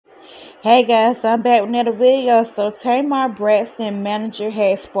Hey guys, I'm back with another video. So Tamar Braxton manager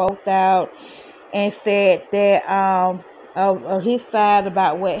had spoke out and said that of his side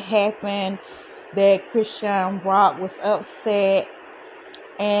about what happened, that Chrisean Rock was upset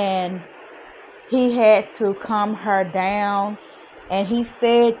and he had to calm her down, and he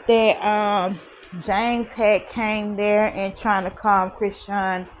said that James had came there and trying to calm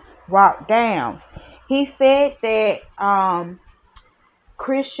Chrisean Rock down. He said that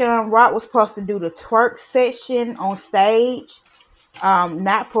Chrisean Rock was supposed to do the twerk section on stage,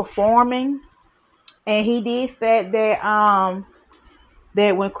 not performing. And he did say that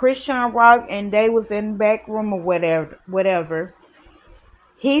when Chrisean Rock and they was in the back room or whatever,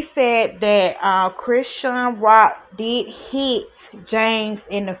 he said that Chrisean Rock did hit James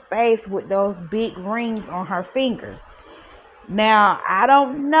in the face with those big rings on her finger. Now I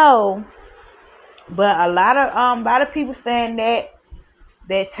don't know, but a lot of people saying that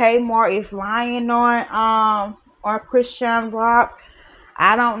Tamar is lying on Chrisean Rock.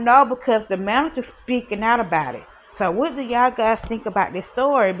 I don't know, because the manager's speaking out about it. So what do y'all guys think about this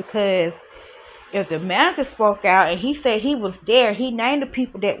story? Because if the manager spoke out and he said he was there, he named the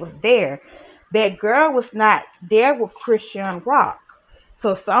people that was there. That girl was not there with Chrisean Rock.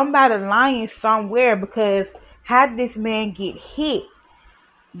 So somebody lying somewhere, because how did this man get hit?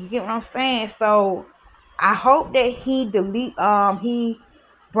 You get what I'm saying? So I hope that he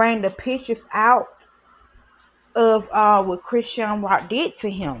bring the pictures out of what Chrisean Rock did to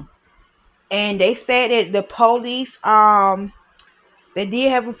him. And they said that the police they did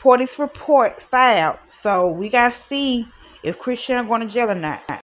have a police report filed. So we gotta see if Chrisean going to jail or not.